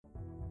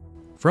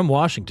From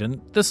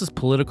Washington, this is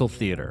Political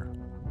Theater,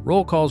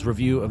 Roll Call's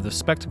review of the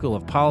spectacle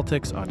of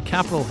politics on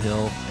Capitol Hill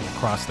and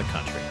across the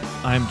country.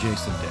 I'm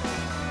Jason Dick.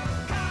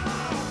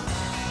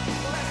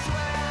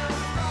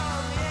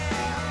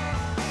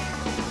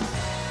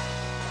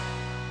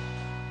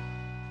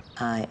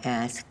 I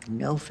ask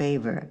no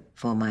favor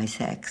for my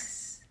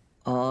sex.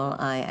 All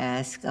I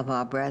ask of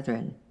our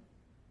brethren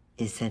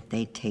is that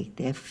they take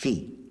their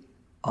feet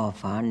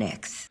off our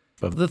necks.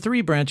 Of the three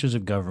branches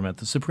of government,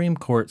 the Supreme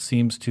Court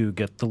seems to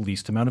get the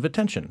least amount of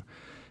attention.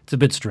 It's a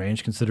bit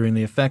strange considering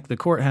the effect the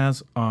court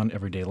has on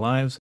everyday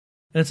lives,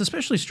 and it's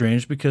especially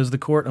strange because the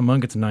court,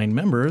 among its 9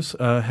 members,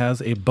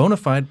 has a bona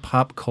fide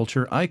pop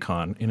culture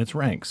icon in its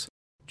ranks,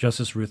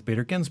 Justice Ruth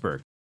Bader Ginsburg.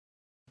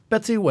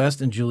 Betsy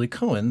West and Julie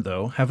Cohen,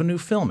 though, have a new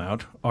film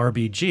out,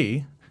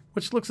 RBG,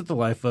 which looks at the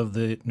life of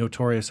the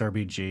notorious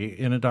RBG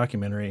in a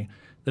documentary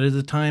that is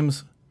at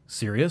times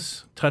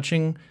serious,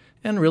 touching,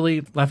 and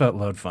really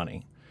laugh-out-loud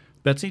funny.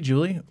 Betsy,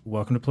 Julie,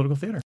 welcome to Political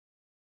Theater.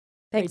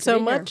 Thanks so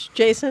much,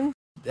 Jason.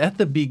 At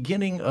the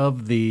beginning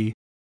of the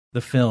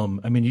film,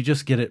 I mean, you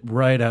just get it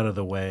right out of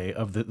the way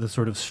of the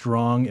sort of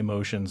strong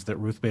emotions that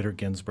Ruth Bader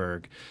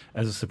Ginsburg,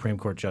 as a Supreme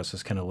Court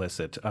justice, can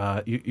elicit.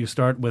 You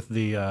start with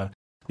the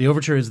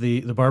overture is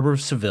the Barber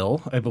of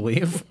Seville, I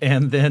believe,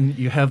 and then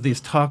you have these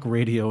talk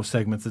radio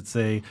segments that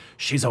say,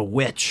 she's a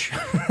witch,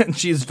 and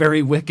she's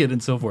very wicked,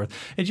 and so forth.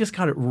 It just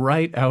got it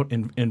right out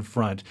in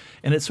front,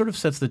 and it sort of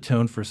sets the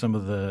tone for some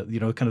of the,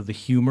 kind of the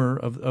humor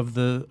of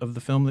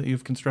the film that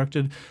you've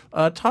constructed.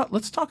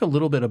 Let's talk a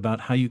little bit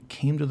about how you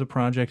came to the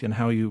project and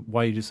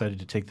why you decided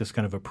to take this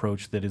kind of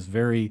approach that is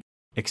very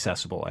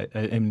accessible. I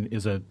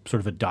is a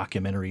sort of a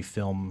documentary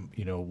film,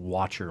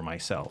 watcher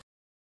myself.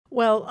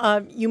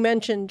 Well, you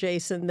mentioned,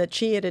 Jason, that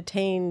she had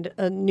attained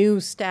a new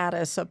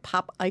status, a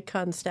pop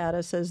icon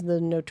status as the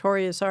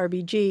notorious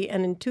RBG.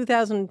 And in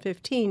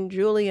 2015,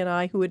 Julie and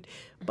I, who had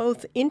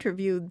both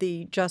interviewed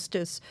the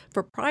justice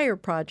for prior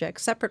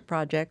projects, separate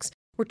projects,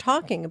 were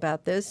talking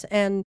about this.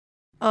 And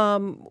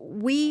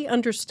we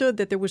understood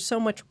that there was so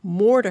much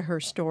more to her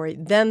story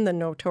than the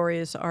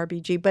notorious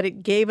RBG, but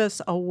it gave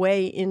us a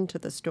way into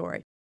the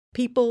story.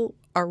 People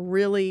are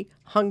really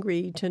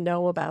hungry to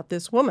know about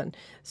this woman.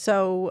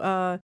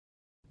 So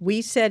we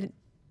said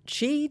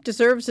she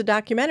deserves a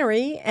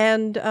documentary,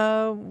 and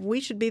we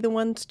should be the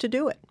ones to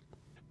do it.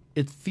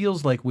 It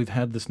feels like we've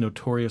had this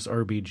notorious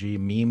RBG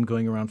meme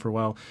going around for a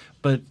while,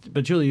 but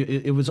Julie,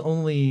 it was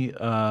only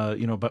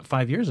about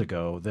 5 years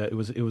ago that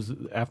it was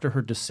after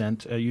her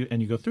dissent, and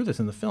you go through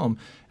this in the film,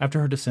 after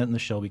her dissent in the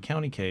Shelby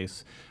County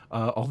case,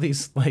 all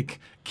these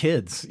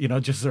kids,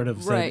 just sort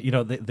of said,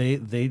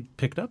 they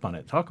picked up on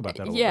it. Talk about that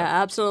a little bit. Yeah,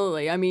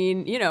 absolutely. I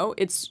mean,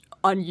 it's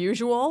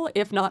unusual,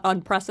 if not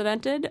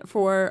unprecedented,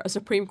 for a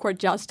Supreme Court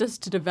justice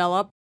to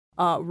develop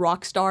a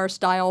rock star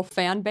style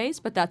fan base,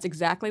 but that's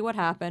exactly what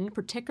happened,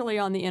 particularly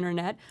on the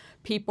internet.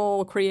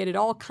 People created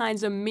all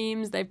kinds of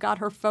memes. They've got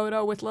her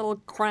photo with little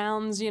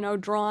crowns,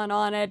 drawn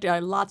on it,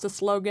 lots of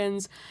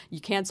slogans. You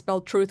can't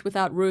spell truth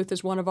without Ruth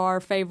is one of our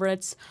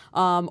favorites,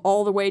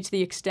 all the way to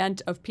the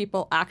extent of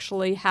people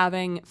actually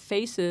having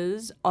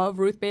faces of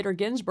Ruth Bader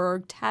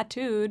Ginsburg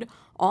tattooed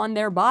on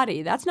their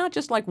body. That's not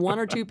just like one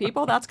or two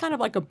people. That's kind of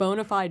like a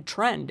bona fide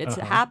trend. It's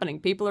happening.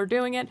 People are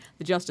doing it.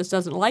 The justice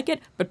doesn't like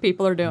it, but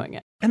people are doing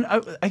it. And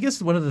I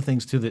guess one of the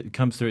things, too, that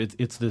comes through,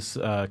 it's this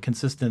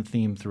consistent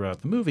theme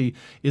throughout the movie,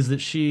 is that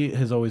she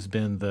has always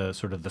been the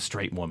sort of the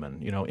straight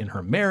woman, in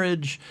her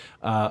marriage,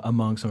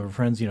 among some of her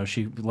friends.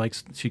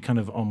 She kind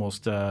of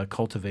almost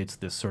cultivates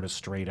this sort of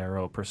straight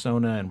arrow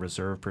persona and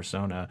reserved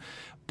persona.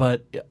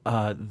 But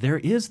there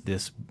is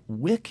this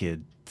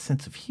wicked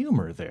sense of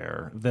humor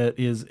there that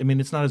is,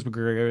 it's not as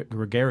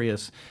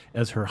gregarious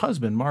as her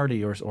husband,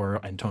 Marty, or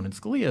Antonin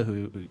Scalia,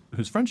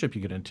 whose friendship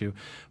you get into.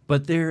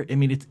 But there,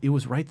 it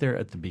was right there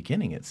at the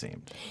beginning, it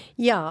seemed.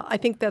 Yeah, I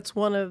think that's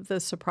one of the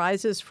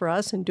surprises for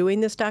us in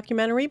doing this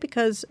documentary,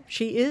 because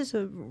she is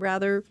a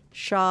rather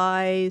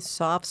shy,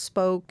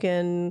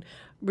 soft-spoken,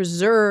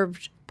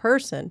 reserved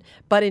person.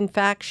 But in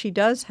fact, she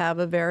does have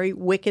a very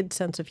wicked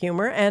sense of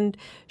humor, and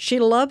she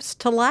loves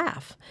to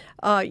laugh.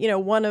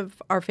 One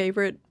of our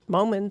favorite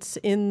moments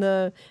in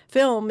the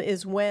film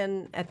is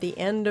when, at the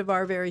end of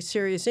our very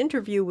serious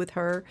interview with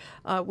her,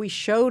 we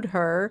showed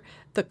her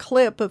the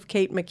clip of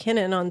Kate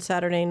McKinnon on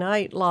Saturday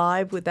Night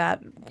Live with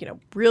that,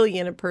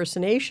 brilliant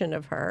impersonation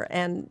of her.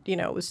 And,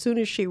 as soon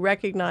as she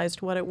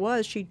recognized what it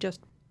was, she just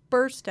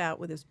burst out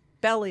with this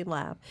belly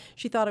laugh.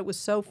 She thought it was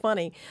so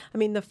funny.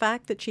 The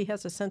fact that she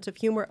has a sense of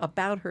humor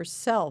about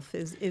herself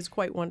is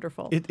quite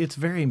wonderful. It's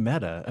very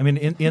meta.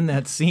 In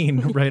that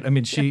scene, right?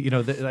 She,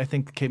 I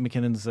think Kate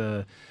McKinnon's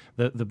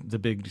the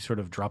big sort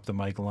of drop the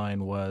mic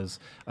line was,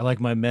 I like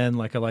my men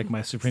like I like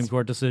my Supreme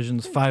Court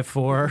decisions,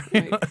 5-4.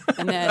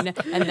 Right.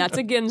 And that's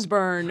a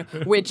Ginsburg,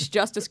 which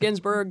Justice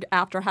Ginsburg,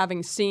 after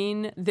having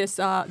seen this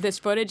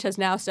footage, has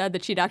now said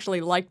that she'd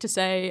actually like to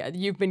say,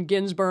 you've been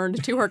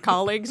Ginsburg to her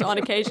colleagues on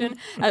occasion.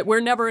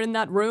 We're never in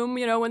that room,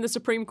 when the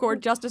Supreme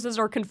Court justices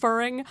are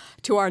conferring.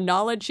 To our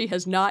knowledge, she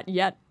has not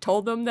yet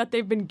told them that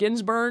they've been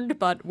Ginsburged,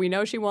 but we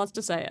know she wants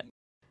to say it.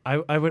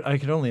 I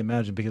could only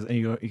imagine, because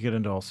you get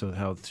into also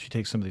how she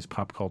takes some of these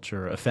pop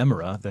culture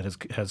ephemera that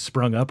has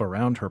sprung up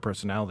around her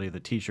personality, the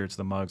T-shirts,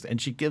 the mugs, and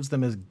she gives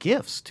them as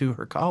gifts to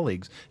her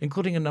colleagues,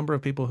 including a number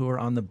of people who are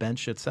on the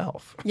bench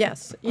itself.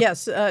 Yes.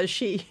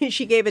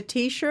 She gave a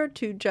T-shirt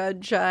to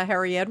Judge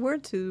Harry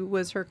Edwards, who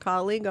was her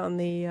colleague on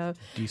the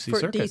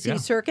DC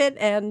Circuit,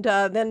 and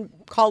then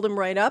called him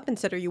right up and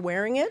said, "Are you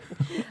wearing it?"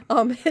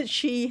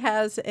 She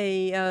has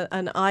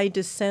an I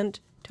Dissent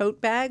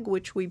tote bag,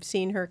 which we've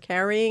seen her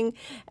carrying,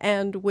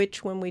 and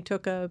which, when we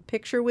took a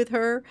picture with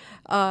her,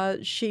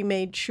 she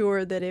made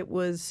sure that it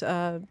was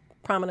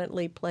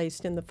prominently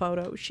placed in the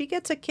photo. She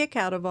gets a kick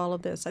out of all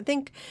of this. I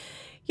think,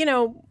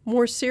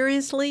 more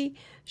seriously,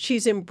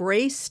 she's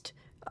embraced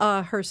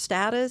her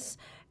status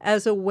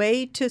as a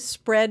way to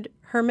spread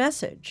her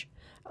message.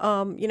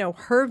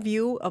 Her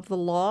view of the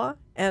law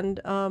and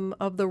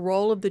of the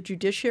role of the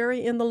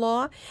judiciary in the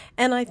law,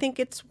 and I think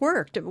it's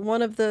worked.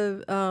 One of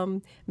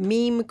the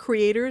meme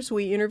creators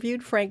we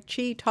interviewed, Frank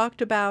Chi,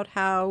 talked about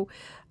how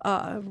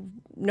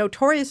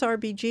Notorious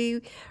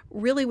RBG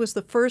really was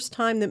the first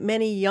time that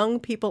many young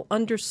people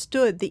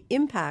understood the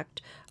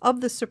impact of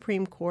the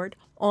Supreme Court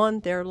on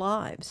their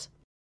lives.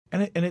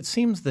 And it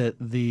seems that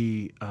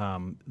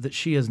that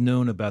she has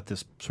known about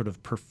this sort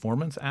of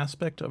performance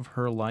aspect of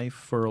her life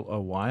for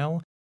a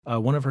while.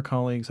 One of her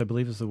colleagues, I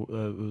believe it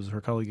was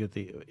her colleague at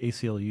the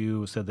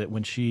ACLU, said that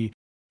when she,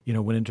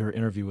 went into her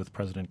interview with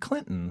President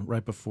Clinton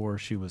right before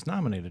she was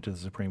nominated to the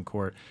Supreme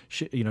Court,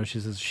 she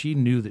says she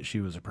knew that she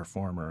was a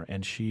performer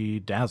and she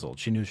dazzled.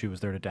 She knew she was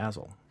there to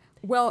dazzle.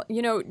 Well,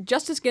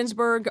 Justice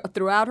Ginsburg,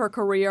 throughout her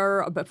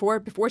career,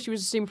 before she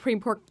was a Supreme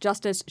Court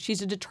justice,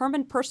 she's a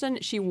determined person.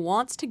 She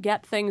wants to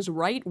get things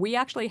right. We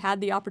actually had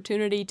the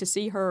opportunity to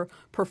see her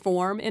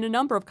perform in a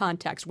number of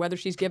contexts, whether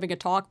she's giving a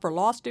talk for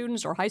law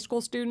students or high school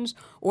students,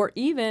 or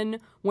even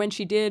when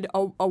she did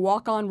a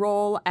walk-on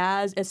role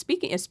as a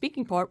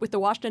speaking part with the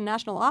Washington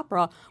National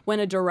Opera.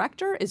 When a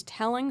director is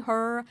telling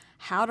her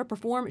how to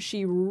perform,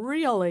 she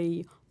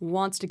really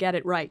wants to get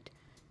it right.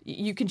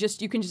 You can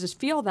just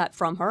feel that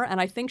from her, and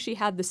I think she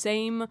had the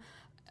same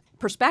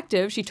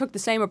perspective. She took the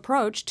same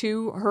approach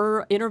to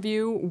her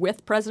interview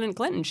with President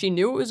Clinton. She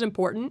knew it was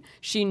important.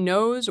 She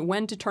knows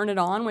when to turn it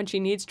on when she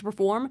needs to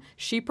perform.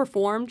 She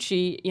performed.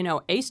 She,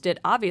 aced it,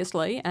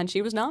 obviously, and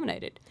she was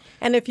nominated.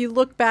 And if you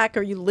look back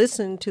or you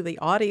listen to the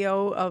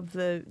audio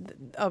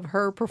of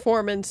her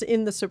performance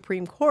in the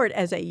Supreme Court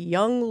as a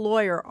young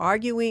lawyer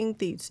arguing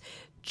these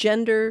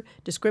gender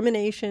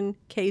discrimination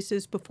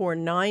cases before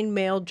 9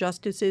 male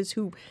justices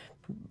who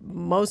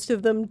most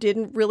of them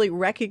didn't really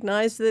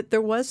recognize that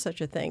there was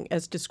such a thing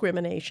as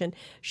discrimination.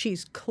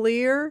 She's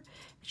clear,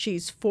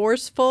 she's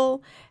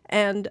forceful,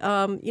 and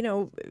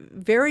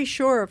very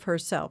sure of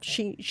herself.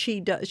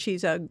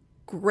 She's a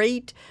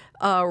great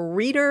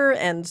reader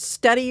and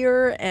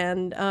studier,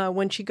 and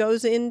when she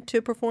goes in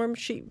to perform,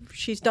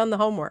 she's done the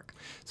homework.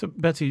 So,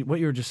 Betsy, what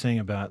you were just saying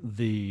about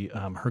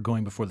her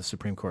going before the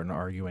Supreme Court and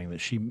arguing that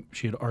she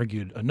had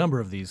argued a number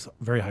of these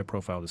very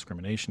high-profile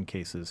discrimination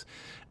cases,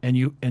 and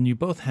you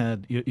both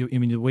had,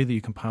 the way that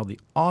you compiled the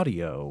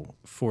audio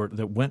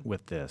that went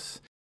with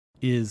this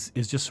is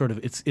just sort of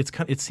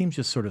it seems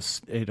just sort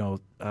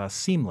of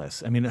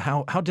seamless. I mean,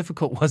 how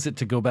difficult was it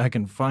to go back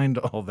and find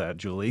all that,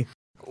 Julie?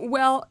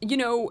 Well,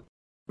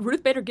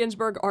 Ruth Bader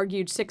Ginsburg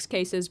argued 6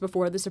 cases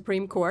before the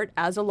Supreme Court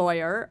as a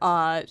lawyer.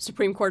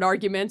 Supreme Court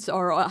arguments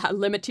are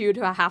limit to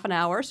a half an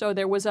hour, so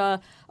there was a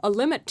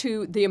limit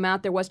to the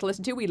amount there was to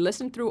listen to. We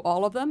listened through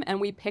all of them, and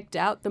we picked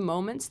out the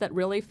moments that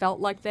really felt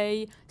like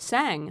they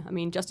sang. I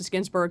mean, Justice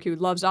Ginsburg, who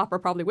loves opera,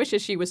 probably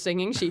wishes she was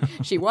singing.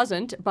 She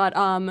wasn't. But,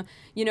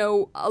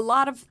 a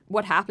lot of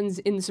what happens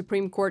in the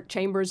Supreme Court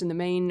chambers in the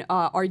main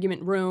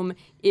argument room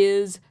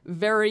is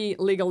very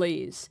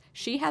legalese.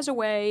 She has a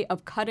way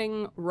of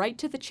cutting right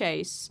to the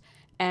chase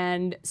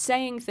and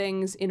saying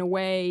things in a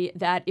way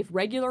that if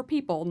regular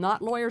people,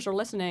 not lawyers, are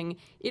listening,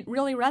 it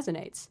really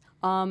resonates.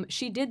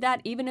 She did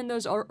that even in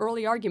those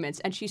early arguments,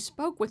 and she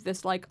spoke with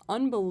this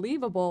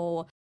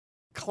unbelievable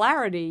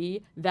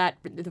clarity that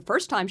the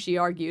first time she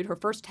argued, her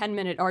first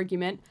 10-minute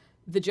argument,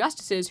 the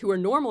justices who are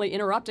normally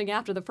interrupting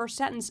after the first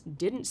sentence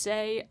didn't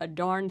say a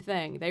darn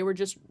thing. They were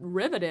just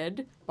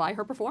riveted by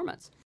her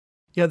performance.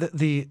 Yeah,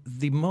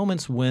 the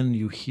moments when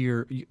you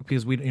hear,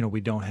 because we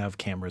don't have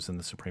cameras in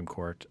the Supreme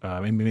Court.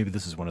 Maybe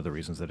this is one of the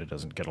reasons that it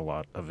doesn't get a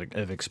lot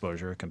of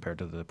exposure compared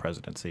to the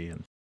presidency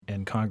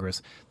and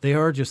Congress. They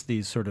are just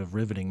these sort of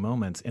riveting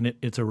moments, and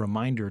it's a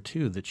reminder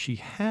too that she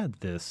had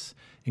this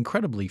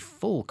incredibly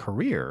full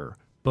career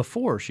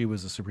before she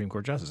was a Supreme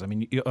Court justice. I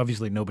mean,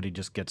 obviously nobody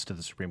just gets to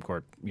the Supreme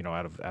Court,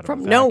 out of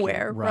from a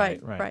nowhere.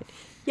 Right.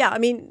 Yeah, I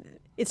mean,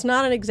 it's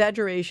not an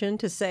exaggeration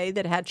to say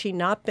that had she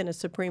not been a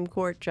Supreme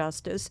Court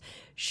justice,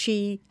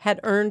 she had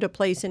earned a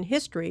place in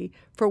history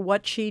for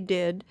what she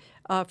did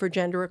for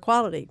gender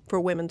equality, for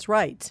women's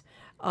rights.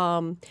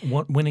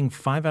 Winning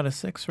 5 out of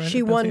 6, right?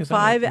 She won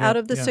 5 out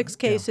of the 6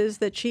 cases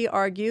that she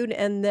argued,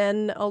 and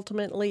then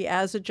ultimately,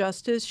 as a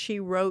justice, she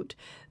wrote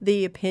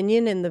the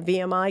opinion in the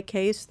VMI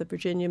case, the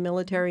Virginia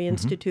Military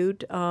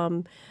Institute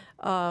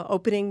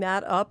opening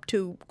that up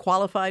to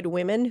qualified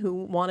women who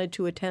wanted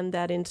to attend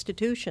that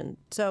institution.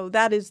 So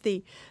that is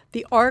the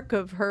arc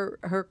of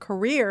her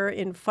career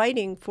in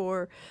fighting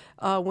for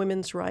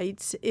women's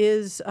rights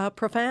is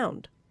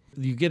profound.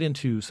 You get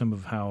into some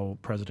of how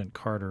President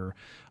Carter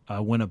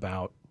went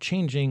about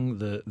changing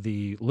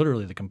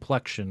literally the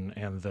complexion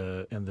and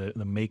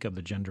the makeup,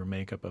 the gender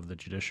makeup of the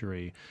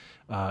judiciary,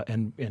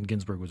 and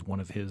Ginsburg was one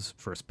of his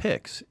first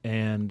picks,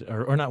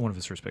 or not one of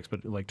his first picks,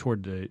 but like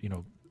toward the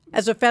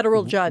as a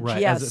federal judge,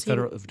 right, yes, as a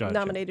federal he judge,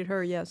 nominated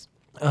her, yes.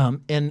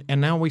 And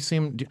now we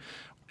seem,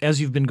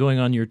 as you've been going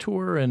on your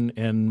tour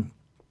and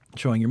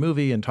showing your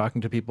movie and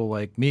talking to people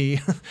like me,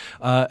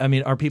 I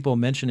mean, are people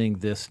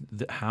mentioning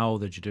how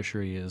the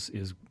judiciary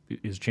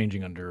is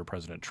changing under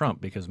President Trump?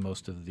 Because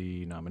most of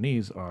the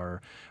nominees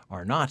are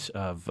not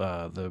of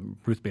the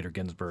Ruth Bader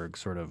Ginsburg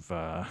sort of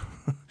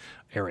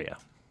area.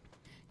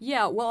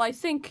 Yeah, well, I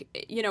think,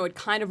 it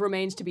kind of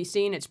remains to be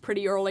seen. It's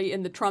pretty early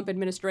in the Trump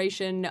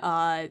administration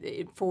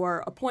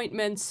for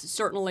appointments,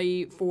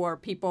 certainly for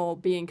people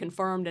being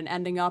confirmed and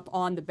ending up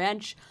on the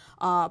bench.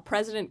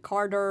 President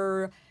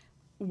Carter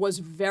was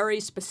very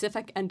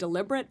specific and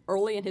deliberate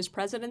early in his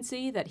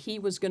presidency that he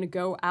was going to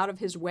go out of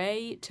his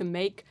way to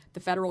make the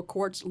federal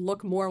courts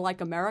look more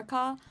like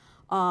America.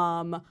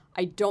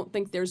 I don't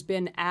think there's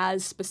been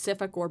as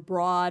specific or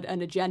broad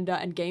an agenda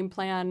and game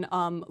plan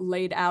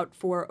laid out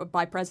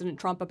by President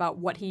Trump about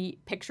what he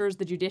pictures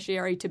the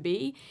judiciary to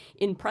be.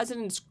 In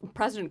President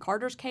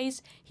Carter's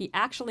case, he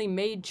actually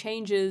made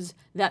changes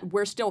that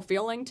we're still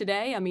feeling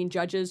today. I mean,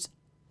 judges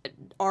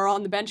are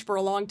on the bench for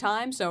a long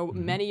time, so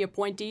many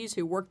appointees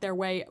who work their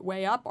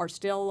way up are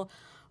still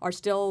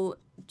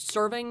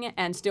serving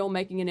and still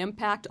making an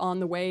impact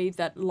on the way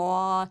that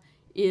law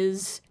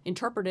is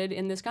interpreted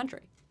in this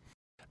country.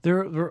 There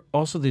are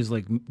also these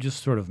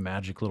just sort of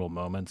magic little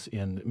moments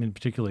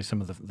particularly some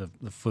of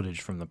the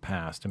footage from the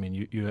past. I mean,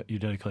 you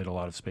dedicate a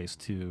lot of space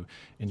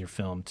in your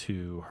film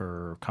to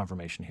her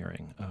confirmation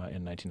hearing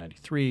in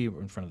 1993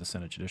 in front of the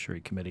Senate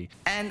Judiciary Committee.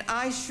 And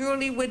I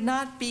surely would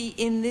not be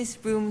in this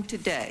room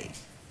today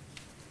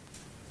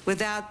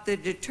without the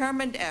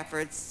determined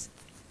efforts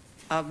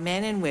of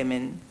men and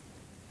women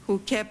who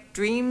kept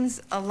dreams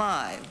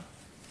alive,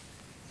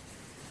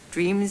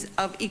 dreams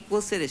of equal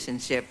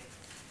citizenship,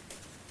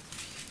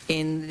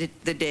 in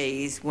the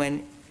days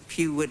when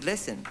few would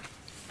listen.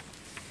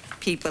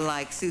 People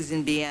like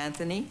Susan B.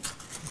 Anthony,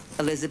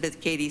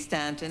 Elizabeth Cady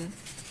Stanton,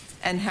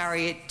 and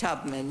Harriet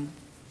Tubman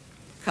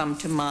come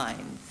to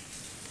mind.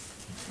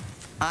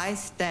 I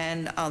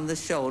stand on the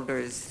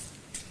shoulders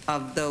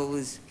of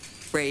those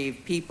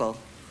brave people.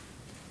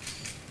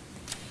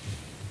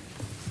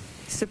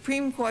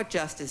 Supreme Court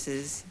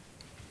justices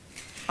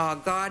are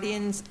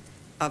guardians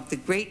of the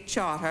great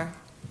charter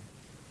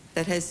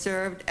that has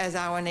served as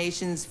our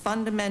nation's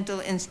fundamental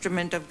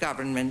instrument of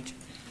government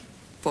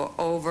for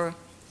over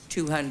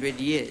 200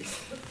 years.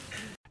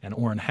 And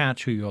Orrin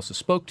Hatch, who you also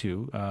spoke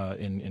to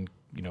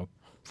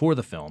for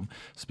the film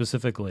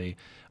specifically,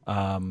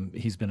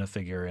 he's been a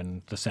figure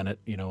in the Senate,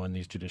 in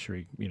these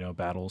judiciary,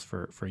 battles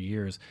for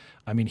years.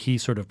 I mean, he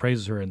sort of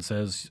praises her and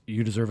says,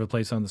 you deserve a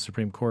place on the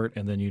Supreme Court.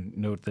 And then you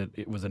note that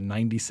it was a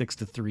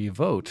 96-3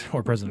 vote,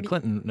 or President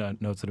Clinton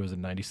notes that it was a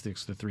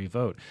 96-3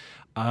 vote.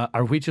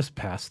 Are we just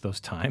past those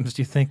times,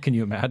 do you think? Can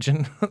you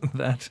imagine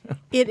that?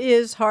 It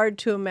is hard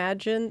to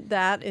imagine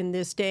that in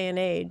this day and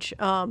age.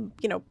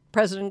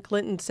 President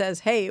Clinton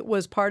says, hey, it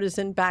was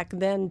partisan back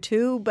then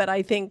too, but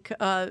I think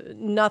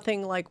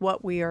nothing like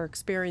what we are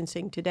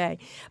experiencing today.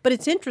 But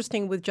it's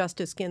interesting with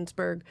Justice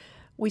Ginsburg.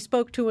 We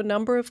spoke to a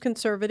number of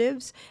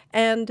conservatives,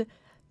 and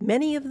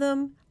many of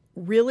them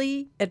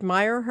really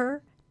admire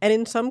her, and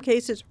in some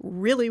cases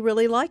really,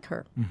 really like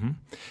her. Mm-hmm.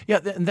 Yeah,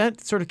 and that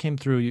sort of came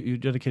through. You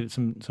dedicated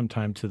some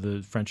time to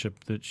the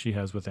friendship that she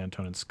has with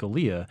Antonin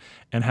Scalia,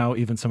 and how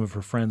even some of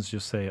her friends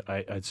just say,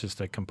 it's just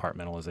a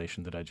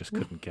compartmentalization that I just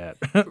couldn't get.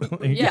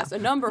 Yes, a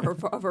number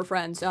of her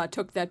friends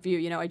took that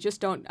view. I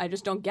just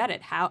don't get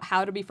it.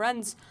 How to be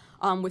friends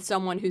with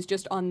someone who's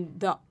just on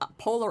the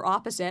polar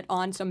opposite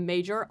on some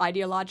major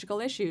ideological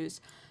issues.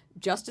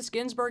 Justice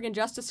Ginsburg and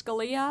Justice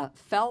Scalia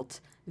felt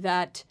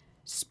that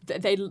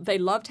they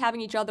loved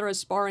having each other as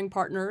sparring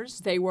partners.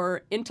 They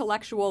were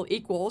intellectual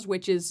equals,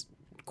 which is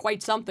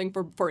quite something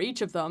for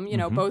each of them,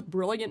 both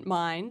brilliant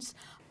minds.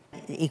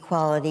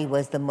 Equality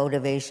was the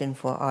motivation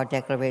for our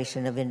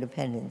Declaration of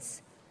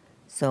Independence.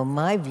 So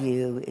my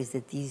view is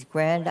that these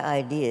grand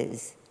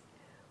ideas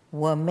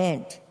were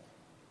meant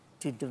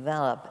to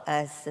develop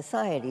as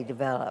society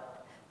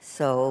developed.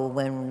 So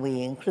when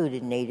we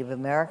included Native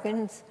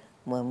Americans,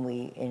 when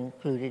we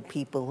included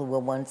people who were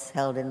once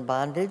held in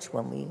bondage,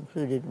 when we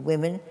included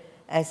women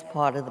as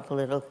part of the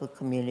political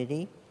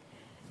community,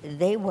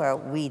 they were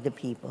we the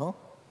people.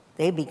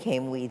 They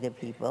became we the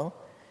people.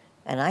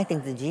 And I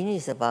think the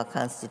genius of our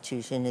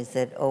Constitution is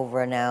that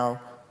over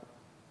now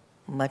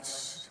much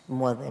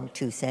more than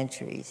 2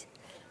 centuries,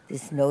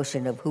 this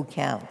notion of who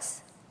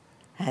counts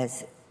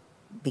has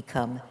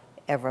become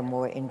ever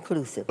more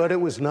inclusive. But it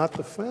was not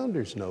the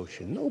founders'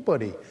 notion.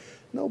 Nobody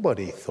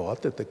Nobody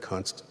thought that the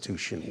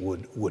Constitution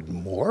would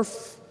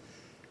morph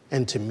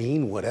and to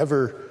mean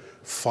whatever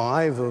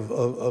 5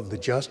 of the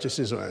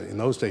justices, in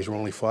those days there were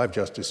only 5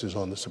 justices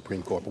on the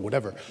Supreme Court, but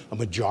whatever a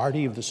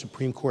majority of the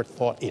Supreme Court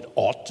thought it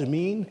ought to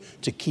mean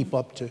to keep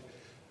up to.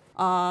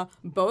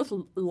 Both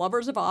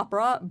lovers of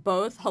opera,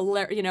 both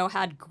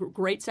had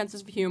great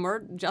senses of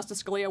humor.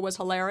 Justice Scalia was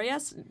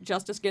hilarious.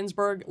 Justice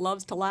Ginsburg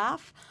loves to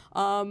laugh.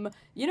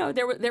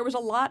 There was a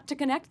lot to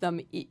connect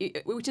them,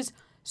 which is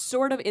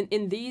sort of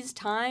in these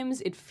times.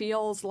 It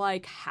feels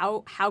like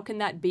how can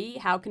that be?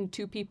 How can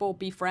 2 people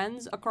be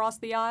friends across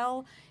the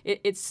aisle?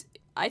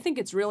 I think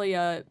it's really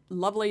a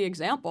lovely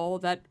example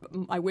that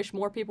I wish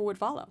more people would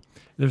follow.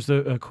 There's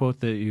a quote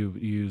that you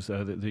use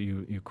that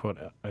you quote.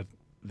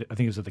 I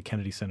think it was at the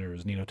Kennedy Center. It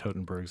was Nino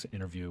Totenberg's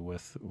interview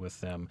with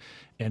them.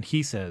 And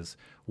he says,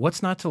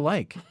 "What's not to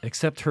like,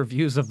 except her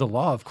views of the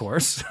law, of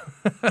course."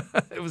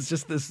 It was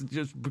just this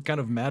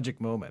kind of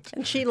magic moment.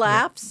 And she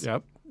laughs.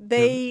 Yep.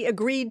 They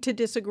agreed to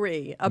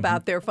disagree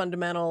about their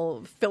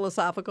fundamental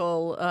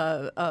philosophical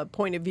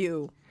point of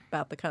view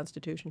about the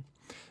Constitution.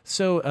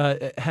 So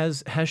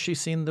has she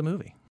seen the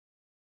movie?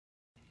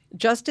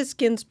 Justice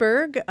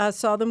Ginsburg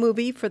saw the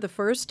movie for the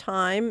first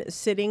time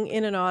sitting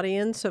in an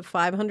audience of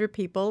 500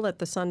 people at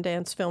the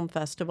Sundance Film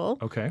Festival.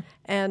 Okay.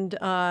 And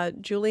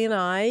Julie and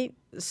I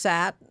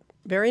sat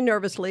very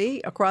nervously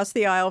across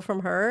the aisle from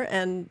her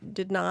and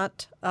did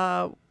not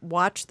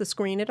watch the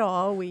screen at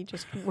all. We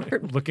just were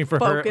looking for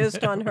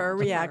focused her. on her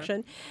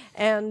reaction.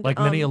 And like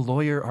many a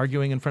lawyer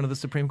arguing in front of the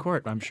Supreme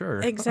Court, I'm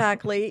sure.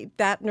 Exactly.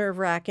 That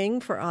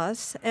nerve-wracking for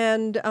us.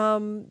 And,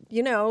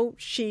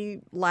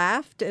 she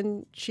laughed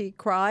and she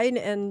cried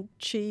and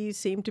she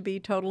seemed to be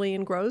totally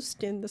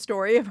engrossed in the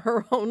story of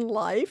her own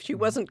life. She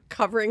wasn't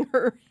covering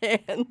her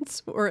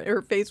hands or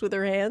her face with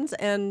her hands.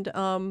 And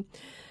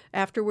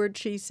afterward,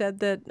 she said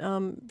that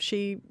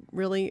she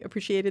really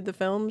appreciated the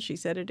film. She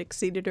said it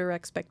exceeded her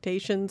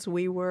expectations.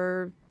 We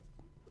were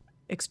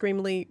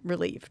extremely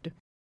relieved.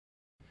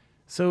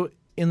 So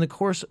in the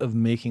course of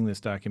making this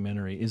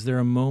documentary, is there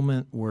a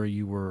moment where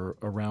you were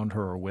around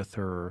her or with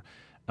her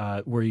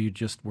where you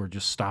were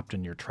stopped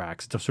in your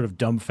tracks, sort of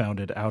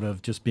dumbfounded out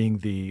of just being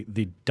the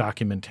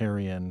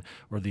documentarian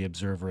or the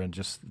observer and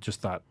just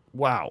thought,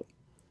 wow?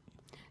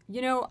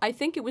 I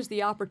think it was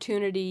the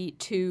opportunity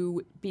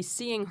to be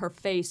seeing her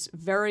face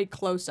very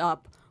close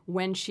up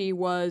when she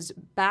was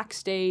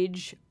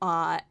backstage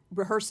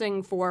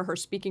rehearsing for her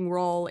speaking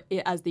role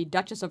as the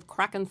Duchess of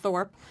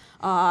Krakenthorpe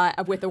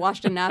with the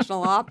Washington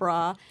National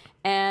Opera.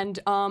 And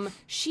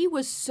she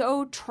was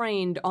so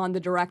trained on the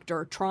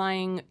director,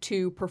 trying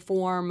to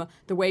perform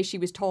the way she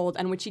was told.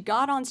 And when she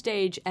got on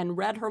stage and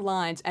read her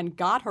lines and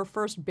got her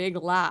first big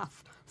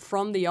laugh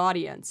from the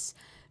audience,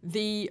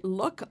 the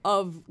look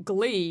of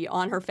glee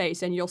on her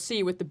face, and you'll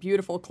see with the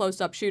beautiful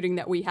close-up shooting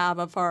that we have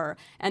of her,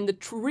 and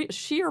the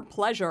sheer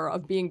pleasure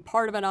of being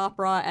part of an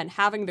opera and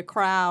having the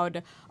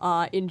crowd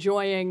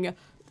enjoying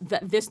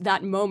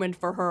that moment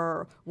for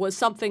her was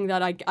something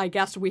that I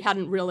guess we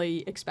hadn't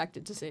really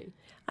expected to see.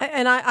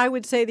 I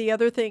would say the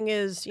other thing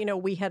is,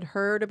 we had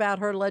heard about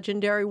her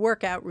legendary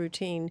workout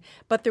routine,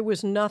 but there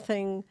was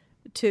nothing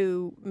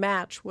to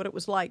match what it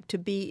was like to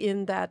be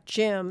in that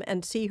gym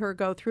and see her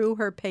go through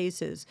her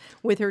paces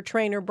with her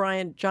trainer,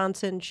 Bryant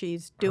Johnson.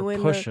 She's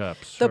doing her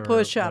push-ups, the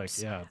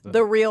push-ups,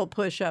 the real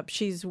push-ups.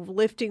 She's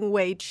lifting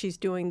weights. She's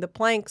doing the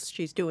planks.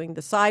 She's doing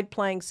the side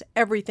planks,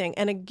 everything.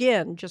 And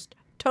again, just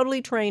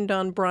totally trained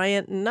on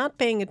Bryant and not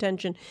paying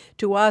attention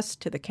to us,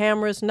 to the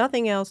cameras,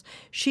 nothing else.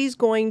 She's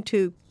going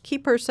to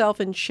keep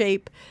herself in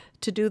shape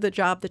to do the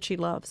job that she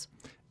loves.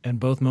 And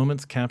both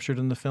moments captured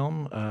in the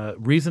film,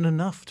 reason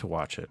enough to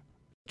watch it.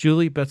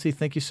 Julie, Betsy,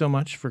 thank you so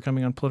much for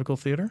coming on Political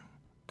Theater.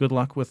 Good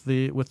luck with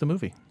the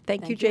movie.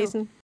 Thank you,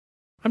 Jason.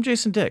 I'm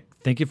Jason Dick.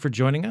 Thank you for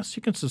joining us.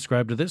 You can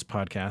subscribe to this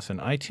podcast on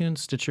iTunes,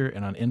 Stitcher,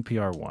 and on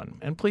NPR One.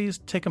 And please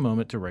take a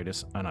moment to rate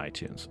us on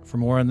iTunes. For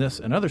more on this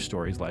and other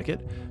stories like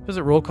it,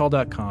 visit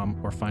rollcall.com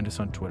or find us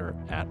on Twitter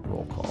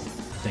 @rollcall.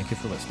 Thank you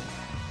for listening.